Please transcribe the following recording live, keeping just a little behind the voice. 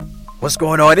What's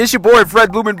going on? It's your boy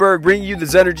Fred Blumenberg bringing you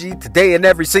this energy today and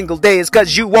every single day. It's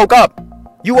because you woke up.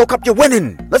 You woke up, you're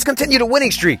winning. Let's continue the winning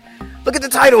streak. Look at the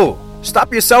title.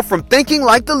 Stop yourself from thinking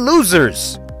like the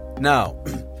losers. Now,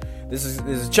 this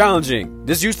is challenging.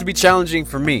 This used to be challenging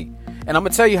for me. And I'm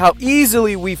going to tell you how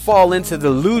easily we fall into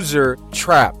the loser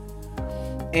trap.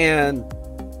 And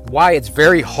why it's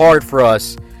very hard for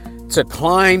us to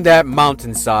climb that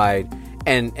mountainside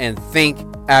and think,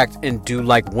 act, and do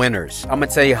like winners. I'm going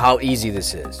to tell you how easy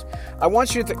this is. I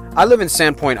want you to I live in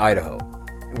Sandpoint, Idaho.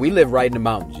 We live right in the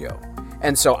mountains, yo.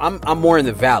 And so I'm more in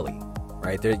the valley,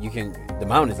 right? There the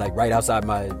mountain is like right outside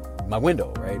my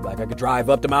window, right? Like I could drive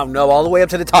up the mountain, all the way up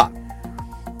to the top.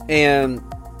 And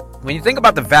when you think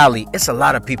about the valley, it's a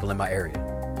lot of people in my area.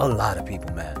 A lot of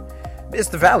people, man. It's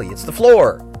the valley. It's the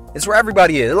floor. It's where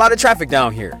everybody is. A lot of traffic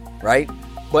down here, right?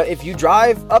 But if you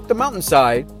drive up the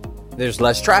mountainside, there's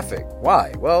less traffic.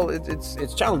 Why? Well,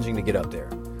 it's challenging to get up there.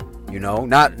 You know,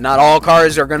 not all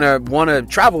cars are going to want to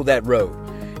travel that road.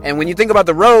 And when you think about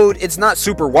the road, it's not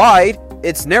super wide,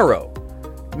 it's narrow.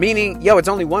 Meaning, it's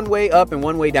only one way up and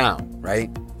one way down,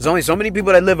 right? There's only so many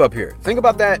people that live up here. Think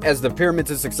about that as the pyramid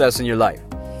to success in your life.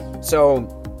 So,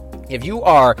 if you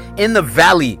are in the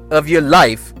valley of your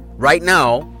life right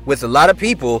now with a lot of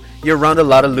people, you're around a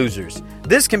lot of losers.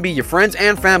 This can be your friends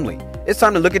and family. It's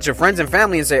time to look at your friends and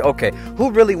family and say, okay,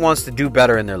 who really wants to do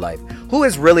better in their life? Who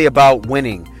is really about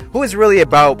winning? Who is really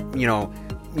about,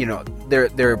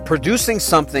 they're producing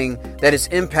something that is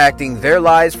impacting their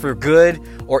lives for good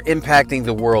or impacting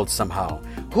the world somehow?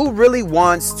 Who really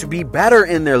wants to be better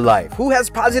in their life? Who has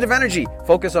positive energy?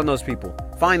 Focus on those people.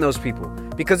 Find those people.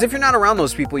 Because if you're not around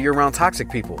those people, you're around toxic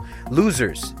people.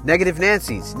 Losers, negative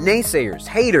Nancys, naysayers,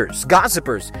 haters,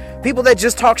 gossipers, people that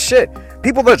just talk shit,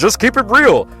 people that just keep it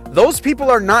real. Those people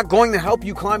are not going to help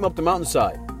you climb up the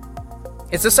mountainside.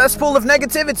 It's a cesspool of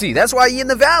negativity. That's why you're in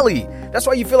the valley. That's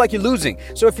why you feel like you're losing.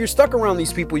 So if you're stuck around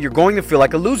these people, you're going to feel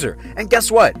like a loser. And guess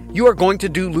what? You are going to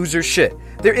do loser shit.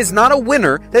 There is not a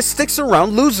winner that sticks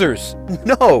around losers.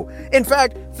 No. In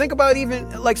fact, think about even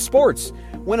like sports.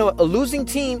 When a losing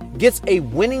team gets a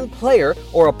winning player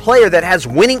or a player that has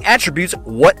winning attributes,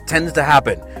 what tends to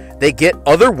happen? They get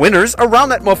other winners around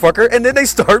that motherfucker and then they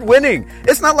start winning.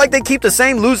 It's not like they keep the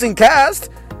same losing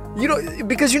cast,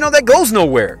 because that goes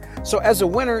nowhere. So as a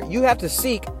winner, you have to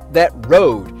seek that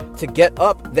road to get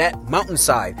up that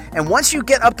mountainside. And once you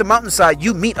get up the mountainside,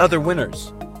 you meet other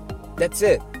winners. That's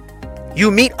it.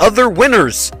 You meet other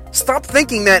winners. Stop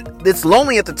thinking that it's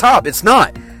lonely at the top. It's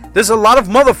not. There's a lot of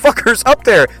motherfuckers up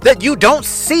there that you don't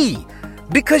see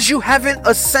because you haven't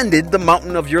ascended the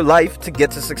mountain of your life to get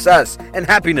to success and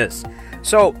happiness.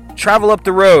 So travel up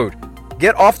the road.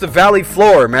 Get off the valley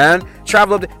floor, man.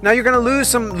 Travel up. Now you're going to lose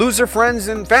some loser friends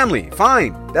and family.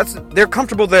 Fine. They're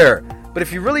comfortable there. But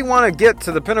if you really want to get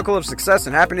to the pinnacle of success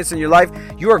and happiness in your life,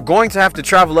 you are going to have to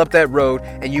travel up that road.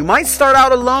 And you might start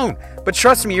out alone. But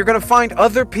trust me, you're going to find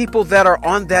other people that are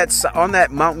on that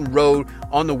mountain road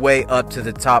on the way up to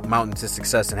the top mountain to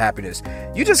success and happiness.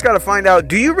 You just got to find out,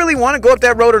 do you really want to go up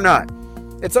that road or not?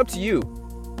 It's up to you.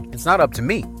 It's not up to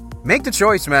me. Make the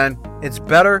choice, man. It's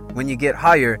better when you get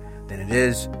higher than it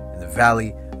is in the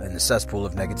valley in the cesspool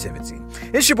of negativity.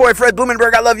 It's your boy Fred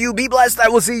Blumenberg. I love you. Be blessed. I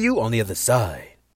will see you on the other side.